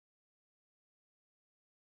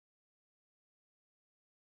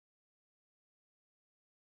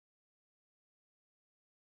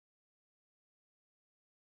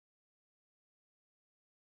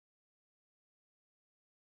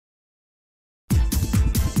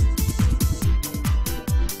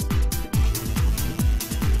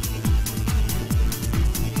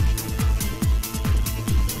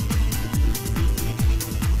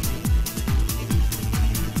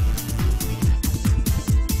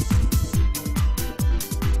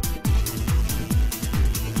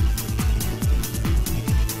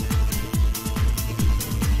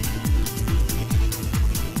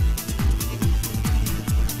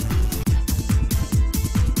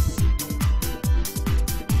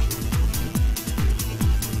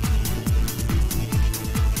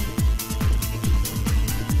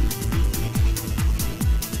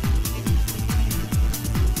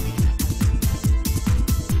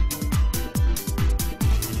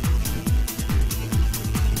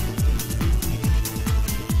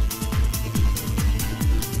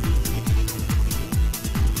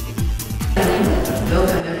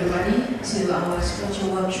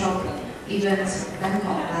event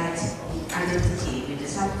Bangkok Light Identity with the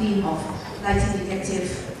sub-theme of Lighting Detective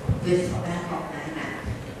with Bangkok Night Map.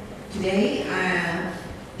 Today,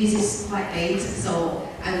 this is quite late, so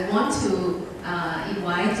I want to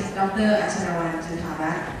invite Dr. Acharawan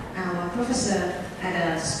Juntharat, our professor at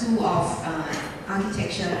the School of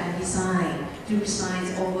Architecture and Design, to preside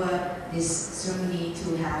over this ceremony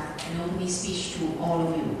to have an opening speech to all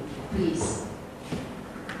of you. Please.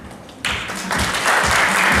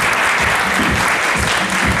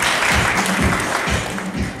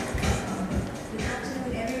 Good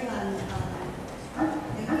afternoon, everyone.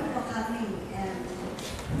 Thank you for coming and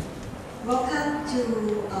welcome to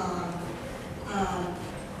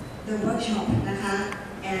the workshop,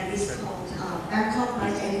 and it's called Bangkok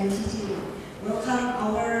Light Identity. Welcome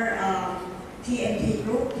our TNT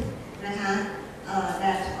group that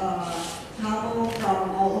travel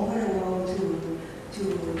from all over the world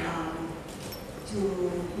to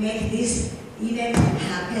make this event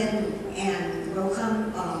happen, and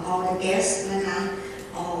welcome all the guests,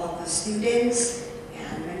 all the students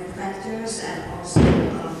and manufacturers, and also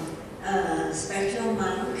special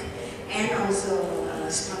monk and also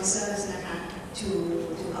sponsors to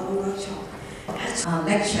our workshop.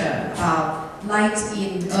 Lecture about light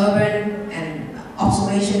in urban and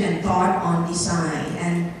observation and thought on design,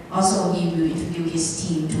 and also he will introduce his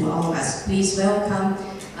team to all of us. Please welcome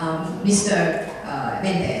Mr.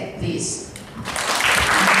 Mende, please.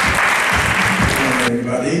 Hello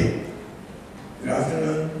everybody, good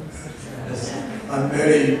afternoon. I'm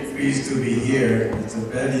very pleased to be here. It's a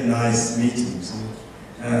very nice meeting.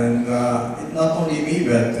 And not only me,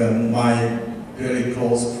 but my very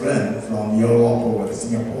close friend from Europe or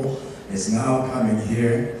Singapore is now coming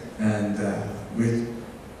here, and we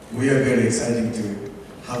are very excited to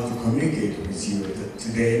how to communicate with you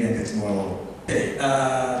today and tomorrow. Okay,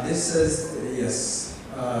 this is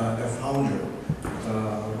the founder.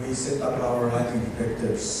 We set up our lighting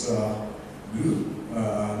detectives group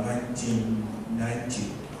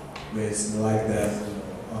 1990 with like the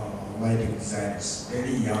lighting designers,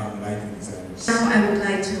 very young lighting designers. Now I would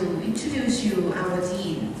like to introduce you our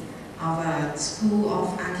dean of our School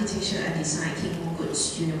of Architecture and Design,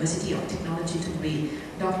 KMUTT University of Technology to be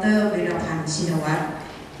Dr. Virapan Shinawat.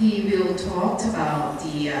 He will talk about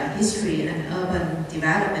the history and urban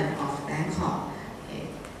development of Bangkok. Okay.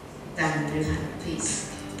 Dan Virapan, please.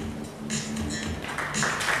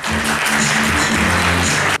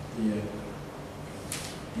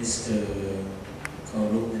 Mr.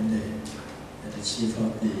 Mende, the chief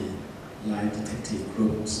of the Light Detective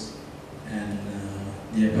groups, and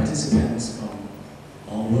dear participants from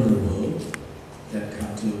all over the world that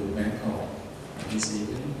come to Bangkok this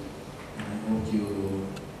evening. I hope you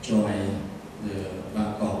join the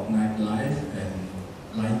Bangkok Night Life and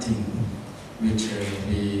lighting, which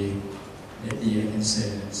we at the end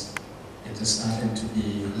says it is starting to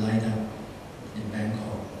be light up in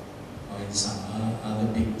Bangkok or in some other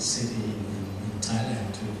big city in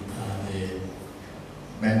Thailand too. The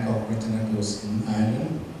Bangkok Night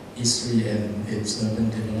Island history and its urban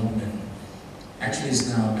development. Actually,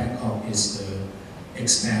 now Bangkok is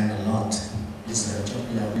expand a lot. It's the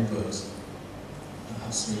Chopia rivers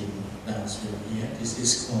upstream, downstream here. This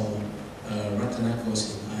is called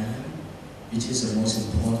Ratanakosin Island, which is the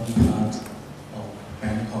most important part of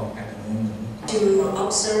Bangkok at the moment. To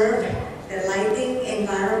observe the lighting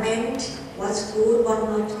environment, what's good, what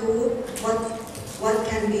not good, what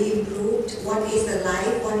can be improved, what is the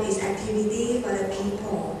light, what is activity for the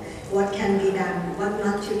people, what can be done, what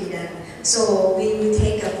not to be done. So we will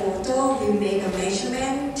take a photo, we make a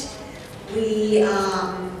measurement, we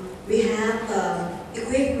have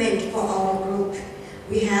equipment for our group.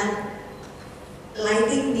 We have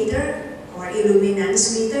lighting meter or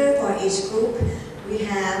illuminance meter for each group. We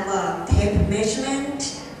have tape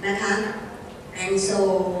measurement, and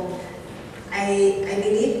so I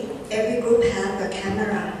believe every group have a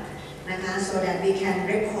camera, so that we can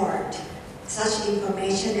record such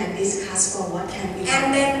information and discuss for what can be done.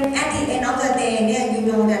 And then at the end of the day, you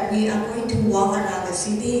know that we are going to walk around the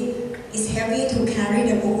city. It's heavy to carry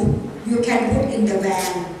the book. You can put in the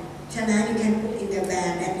van, you can put in the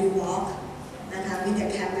van and you walk with the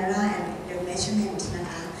camera and the measurements.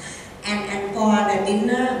 And for the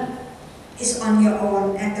dinner, it's on your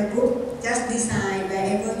own, and the group just decide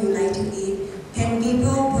wherever you like to eat. 10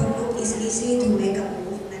 people per group is easy to make a move.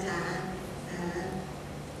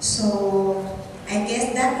 So I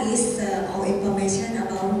guess that is all information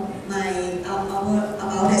about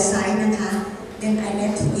about the site. Then I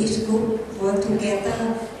let each group work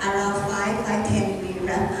together around 5-10